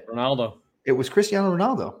United today. Ronaldo. It was Cristiano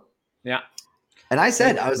Ronaldo. Yeah. And I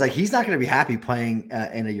was like, he's not going to be happy playing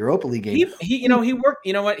in a Europa League game. He worked,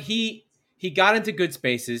 you know what? He got into good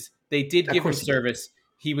spaces. They did give him service.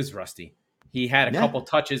 He was rusty. He had a couple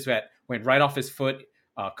touches that went right off his foot,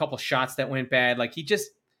 a couple shots that went bad. Like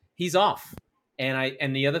he's off.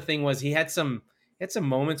 And the other thing was he had some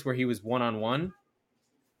moments where he was one-on-one.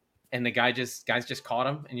 And the guys just caught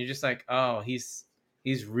him, and you're just like, oh, he's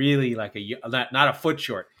really like not a foot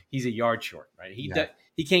short. He's a yard short, right?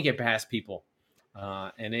 He can't get past people,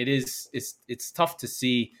 and it's tough to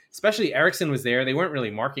see. Especially Eriksen was there; they weren't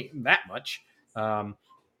really marking that much. The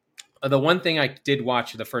one thing I did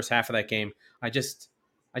watch the first half of that game, I just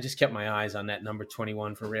kept my eyes on that number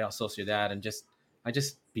 21 for Real Sociedad, and I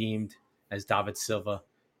just beamed as David Silva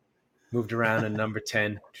moved around in number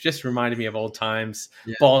 10. Just reminded me of old times.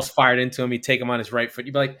 Yeah. Balls fired into him. He'd take him on his right foot.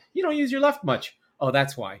 You'd be like, you don't use your left much. Oh,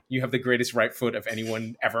 that's why. You have the greatest right foot of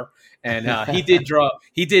anyone ever. And he did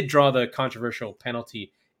draw the controversial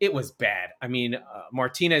penalty. It was bad. I mean,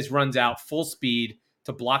 Martinez runs out full speed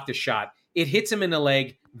to block the shot. It hits him in the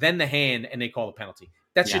leg, then the hand, and they call the penalty.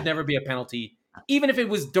 That should never be a penalty, even if it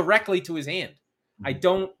was directly to his hand.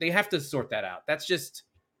 They have to sort that out. That's just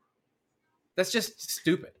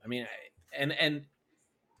stupid. I mean, and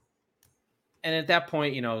at that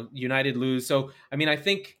point, United lose. So, I mean, I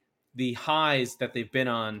think the highs that they've been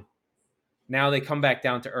on, now they come back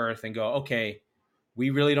down to earth and go, okay,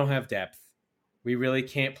 we really don't have depth. We really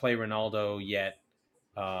can't play Ronaldo yet.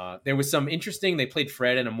 There was some interesting, they played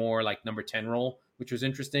Fred in a more like number 10 role, which was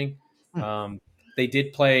interesting. They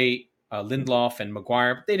did play Lindelof and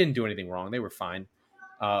Maguire, but they didn't do anything wrong. They were fine.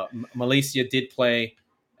 Malaysia did play,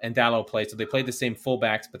 and Dalot played. So they played the same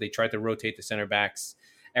fullbacks, but they tried to rotate the center backs.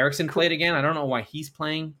 Eriksen played again. I don't know why he's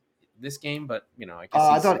playing this game, but, I guess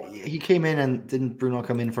I thought he came in, and didn't Bruno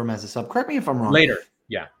come in for him as a sub? Correct me if I'm wrong. Later,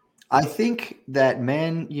 yeah. I think that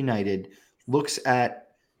Man United looks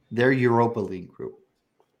at their Europa League group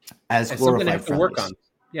as glorified something to have to work on.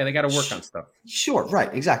 Yeah, they got to work on stuff. Sure,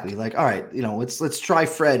 right, exactly. Like, all right, let's try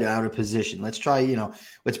Fred out of position. Let's try,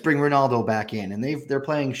 let's bring Ronaldo back in, and they're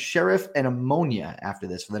playing Sheriff and Ammonia after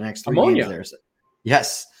this for the next 3 games. There, so,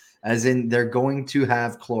 yes, as in they're going to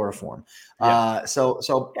have chloroform. Yeah.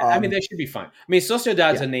 I mean, they should be fine. I mean,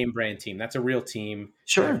 Sociedad's a name brand team. That's a real team.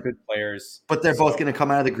 Sure, good players, but they're both going to come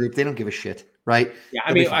out of the group. They don't give a shit, right? Yeah,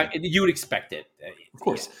 I mean, you would expect it, of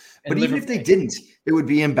course. But even if they didn't, it would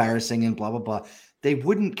be embarrassing and blah blah blah. They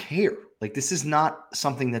wouldn't care. Like, this is not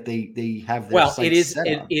something that they have their sights set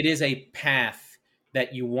on. It is a path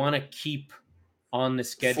that you want to keep on the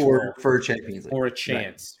schedule for Champions League, for a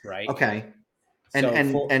chance, right? Okay. So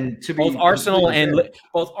and to both Arsenal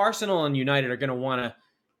and United are going to want to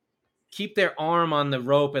keep their arm on the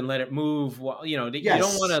rope and let it move. Well, you don't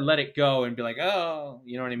want to let it go and be like, oh,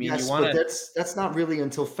 you know what I mean? Yes, you want but that's not really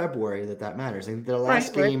until February that matters. I think the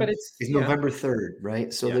last game is November 3rd,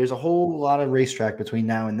 right? So there's a whole lot of racetrack between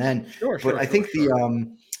now and then. But I think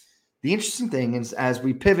the interesting thing is, as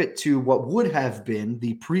we pivot to what would have been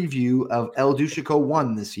the preview of El Dushiko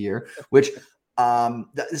 1 this year, which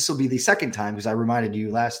this will be the second time, because I reminded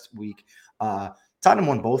you last week, Tottenham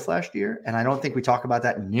won both last year, and I don't think we talk about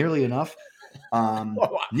that nearly enough.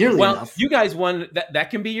 Enough. You guys won.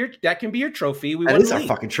 That can be your trophy. That is our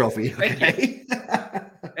fucking trophy. Okay.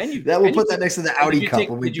 We'll put that next to the Audi Cup.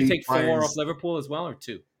 Did you take 4 off Liverpool as well, or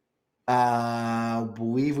 2? I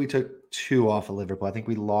believe we took 2 off of Liverpool. I think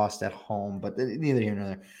we lost at home, but neither here nor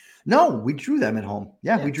there. No, we drew them at home.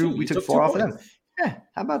 Yeah, we took 4 off of them. Yeah,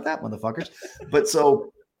 how about that, motherfuckers? But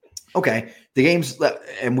so. Okay, the games,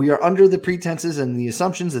 and we are under the pretenses and the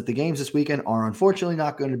assumptions that the games this weekend are unfortunately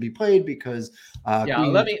not going to be played because.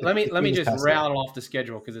 Let me just rattle off the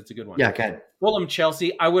schedule because it's a good one. Yeah, okay. Fulham,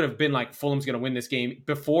 Chelsea. I would have been like Fulham's going to win this game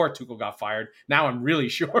before Tuchel got fired. Now I'm really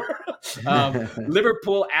sure.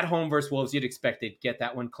 Liverpool at home versus Wolves. You'd expect it. Get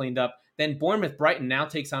that one cleaned up. Then Bournemouth, Brighton now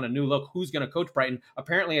takes on a new look. Who's going to coach Brighton?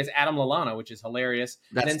 Apparently, it's Adam Lallana, which is hilarious.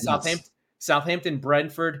 That's and then Southampton,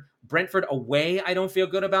 Brentford away. I don't feel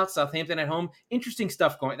good about. Southampton at home. Interesting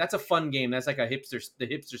stuff going. That's a fun game. That's like the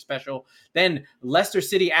hipster special. Then Leicester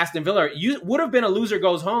City, Aston Villa. You would have been a loser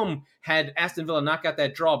goes home had Aston Villa not got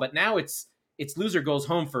that draw, but now it's loser goes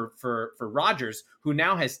home for Rodgers, who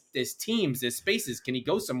now has his teams, his spaces. Can he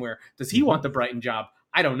go somewhere? Does he want the Brighton job?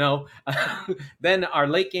 I don't know. Then our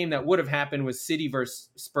late game that would have happened was City versus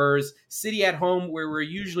Spurs. City at home, where we're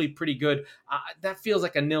usually pretty good. That feels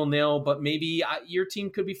like a 0-0, but maybe your team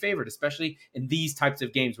could be favored, especially in these types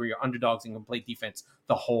of games where you're underdogs and can play defense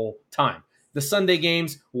the whole time. The Sunday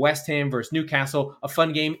games, West Ham versus Newcastle, a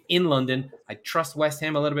fun game in London. I trust West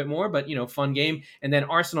Ham a little bit more, but, fun game. And then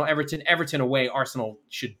Arsenal, Everton away. Arsenal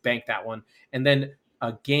should bank that one. And then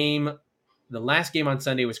the last game on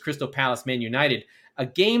Sunday was Crystal Palace, Man United. A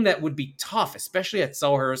game that would be tough, especially at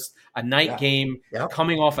Selhurst, a night game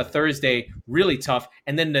coming off a Thursday, really tough.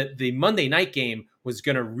 And then the Monday night game was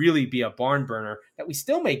going to really be a barn burner that we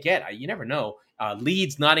still may get. You never know.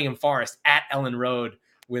 Leeds, Nottingham Forest at Ellen Road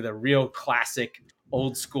with a real classic,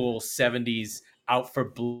 old school 70s out for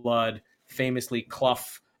blood, famously Clough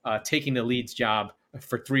taking the Leeds job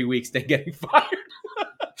for 3 weeks, then getting fired,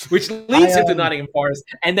 which leads him to Nottingham Forest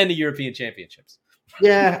and then the European Championships.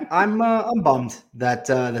 Yeah, I'm bummed that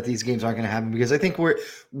these games aren't going to happen because I think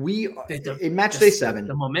in match day 7,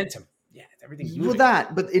 the momentum, everything's moving. Well,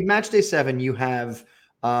 but in match day 7, you have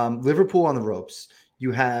Liverpool on the ropes,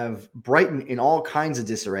 you have Brighton in all kinds of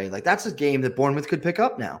disarray. Like, that's a game that Bournemouth could pick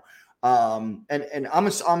up now. And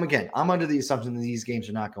I'm under the assumption that these games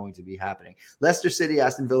are not going to be happening. Leicester City,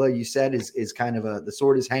 Aston Villa, you said is kind of the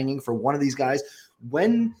sword is hanging for one of these guys.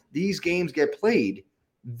 When these games get played,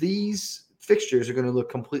 these fixtures are going to look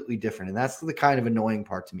completely different. And that's the kind of annoying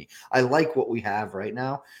part to me. I like what we have right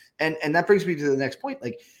now. And that brings me to the next point.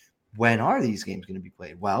 Like, when are these games going to be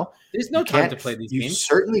played? Well, there's no time to play these games. You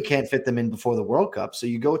certainly can't fit them in before the World Cup. So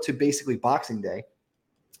you go to basically Boxing Day.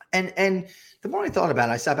 And the more I thought about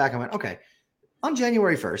it, I sat back and went, okay, on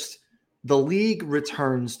January 1st, the league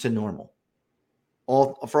returns to normal.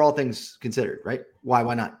 For all things considered, right? Why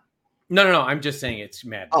not? No. I'm just saying it's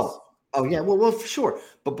madness. Oh yeah, well, for sure.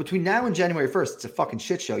 But between now and January 1st, it's a fucking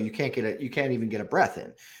shit show. You can't even get a breath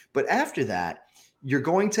in. But after that, you're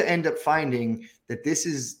going to end up finding that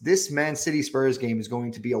this Man City Spurs game is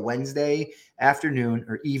going to be a Wednesday afternoon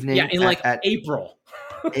or evening. Yeah, in April.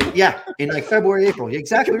 In like February, April.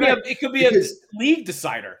 Exactly right. It could be a league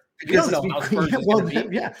decider. You don't know how Spurs is going to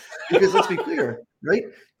be. Yeah, because let's be clear, right?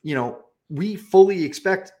 we fully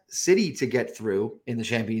expect City to get through in the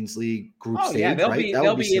Champions League group stage. Yeah, they'll right?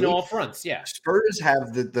 they'll be in all fronts. Yeah, Spurs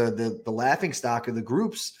have the laughing stock of the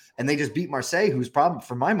groups, and they just beat Marseille, who's probably,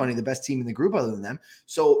 for my money, the best team in the group other than them.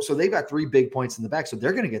 So they've got 3 big points in the back, so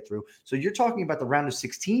they're going to get through. So you're talking about the round of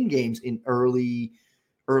 16 games in early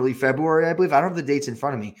February, I believe. I don't have the dates in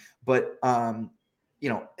front of me, but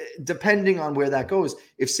depending on where that goes,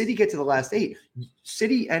 if City get to the last 8,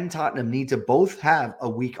 City and Tottenham need to both have a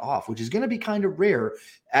week off, which is going to be kind of rare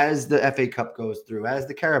as the FA Cup goes through, as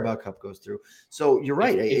the Carabao Cup goes through. So you're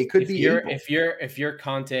right. It could be if you're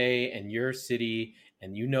Conte and you're City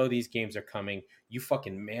and you know these games are coming, you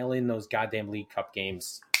fucking mail in those goddamn League Cup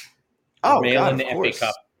games. Mail in the FA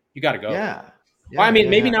Cup. You got to go. Yeah. Well, I mean,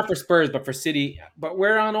 maybe not for Spurs, but for City. But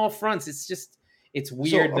we're on all fronts. It's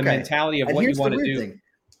weird, the mentality of what you want to do. Thing.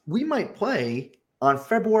 We might play on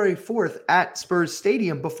February 4th at Spurs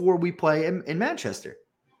Stadium before we play in Manchester.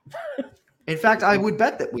 In fact, I would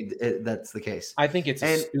bet that that's the case. I think it's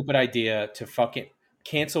a stupid idea to fucking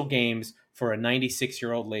cancel games for a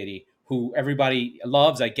 96-year-old lady who everybody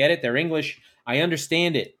loves. I get it. They're English. I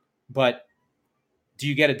understand it. But do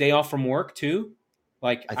you get a day off from work too?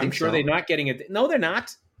 Like, I'm sure they're not getting it. No, they're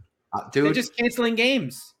not. Dude, they're just canceling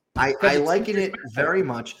games. I liken it very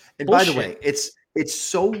much. And by the way, it's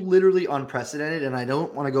so literally unprecedented, and I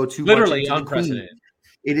don't want to go too literally much unprecedented.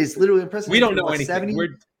 It is literally unprecedented. We don't know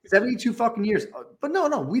anything. 72 fucking years. But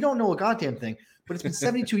no, we don't know a goddamn thing. But it's been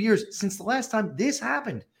 72 years since the last time this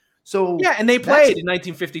happened. So yeah, and they played in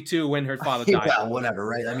 1952 when her father died. Well, whatever,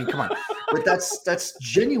 right? I mean, come on. But that's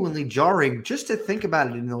genuinely jarring just to think about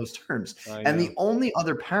it in those terms. And the only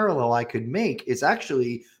other parallel I could make is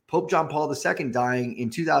actually Pope John Paul II dying in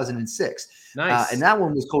 2006. Nice. And that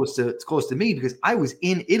one was close to me because I was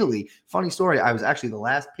in Italy. Funny story. I was actually the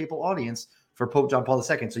last papal audience for Pope John Paul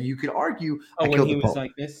II. So you could argue I killed the Pope. Was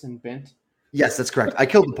like this and bent? Yes, that's correct. I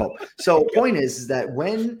killed the Pope. So point is that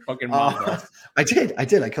when I did. I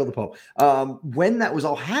killed the Pope. When that was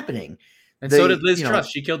all happening. And so did Liz Truss.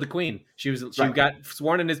 She killed the Queen. She got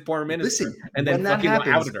sworn in as prime minister, and then fucking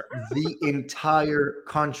outed her. The entire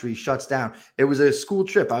country shuts down. It was a school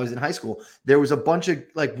trip. I was in high school. There was a bunch of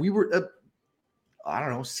we were,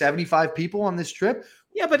 75 people on this trip.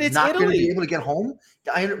 Yeah, but it's not Italy. Going to be able to get home.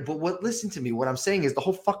 Listen to me. What I'm saying is the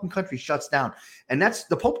whole fucking country shuts down, and that's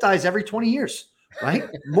the Pope dies every 20 years, right?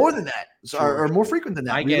 More than that, or more frequent than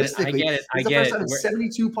that. I get it. I get it. It's the first time in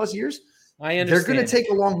 72 plus years. I understand. They're going to take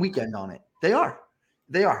a long weekend on it. They are.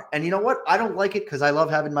 And you know what? I don't like it because I love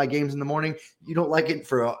having my games in the morning. You don't like it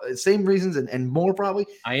for same reasons and more probably.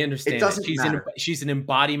 I understand. It doesn't matter. She's an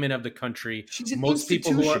embodiment of the country. She's an most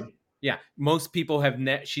institution. People who are. Yeah, most people have.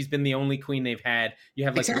 She's been the only queen they've had. You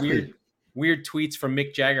have weird tweets from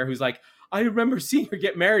Mick Jagger, who's like, "I remember seeing her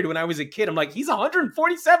get married when I was a kid." I'm like, he's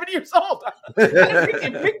 147 years old. I didn't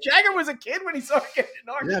think Mick Jagger was a kid when he saw her get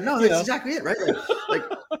married. Yeah, no, that's exactly it, right? Like,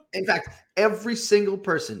 in fact, every single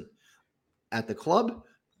person at the club,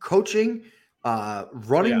 coaching,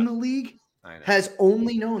 running the league, has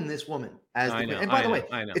only known this woman as the queen. And by the way,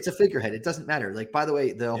 it's a figurehead. It doesn't matter. Like, by the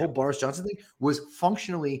way, the whole Boris Johnson thing was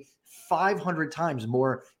functionally 500 times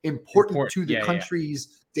more important to the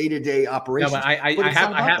country's day-to-day operations. No, but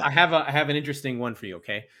I have an interesting one for you.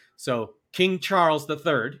 Okay, so King Charles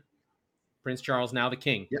III, Prince Charles, now the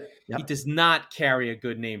king, he does not carry a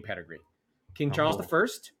good name pedigree. King Charles I,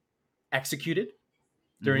 executed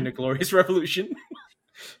during the Glorious Revolution.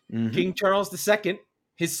 King Charles II,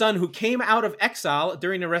 his son, who came out of exile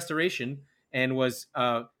during the Restoration and was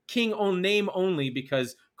king on name only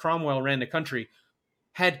because Cromwell ran the country,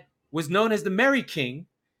 was known as the Merry King,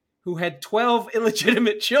 who had 12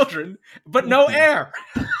 illegitimate children, but no heir.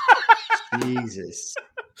 Jesus.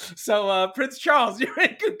 So, Prince Charles, you're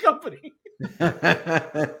in good company.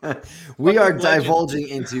 We are divulging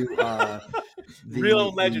into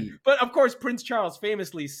real legend. But, of course, Prince Charles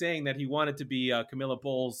famously saying that he wanted to be Camilla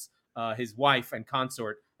Bowles, his wife and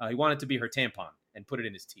consort. He wanted to be her tampon and put it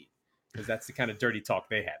in his teeth because that's the kind of dirty talk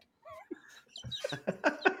they had.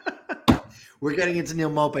 We're getting into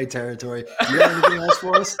Neil Mope territory. You got anything else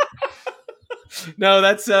for us? No,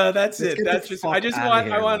 that's it. That's just.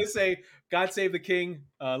 I want to say, God save the king.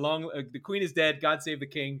 The queen is dead. God save the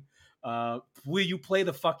king. Will you play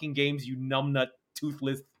the fucking games, you numbnut,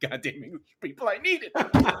 toothless, goddamn English people? I need it.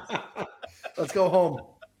 Let's go home.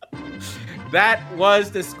 That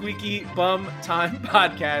was the Squeaky Bum Time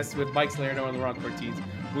podcast with Mike Salerno and Laurent Cortines.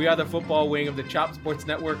 We are the football wing of the Chop Sports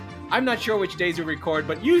Network. I'm not sure which days we record,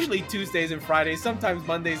 but usually Tuesdays and Fridays, sometimes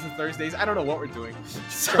Mondays and Thursdays. I don't know what we're doing.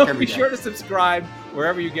 So be sure to subscribe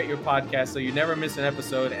wherever you get your podcast so you never miss an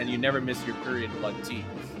episode and you never miss your period blood tea.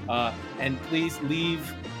 And please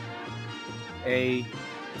leave a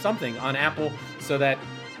something on Apple so that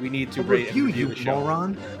we need to A rate and review, review you the show.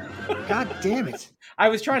 moron. God damn it. I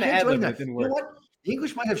was trying to Can't add do lib, anything. it didn't You know work. what? The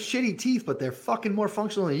English might have shitty teeth, but they're fucking more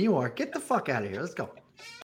functional than you are. Get the fuck out of here. Let's go.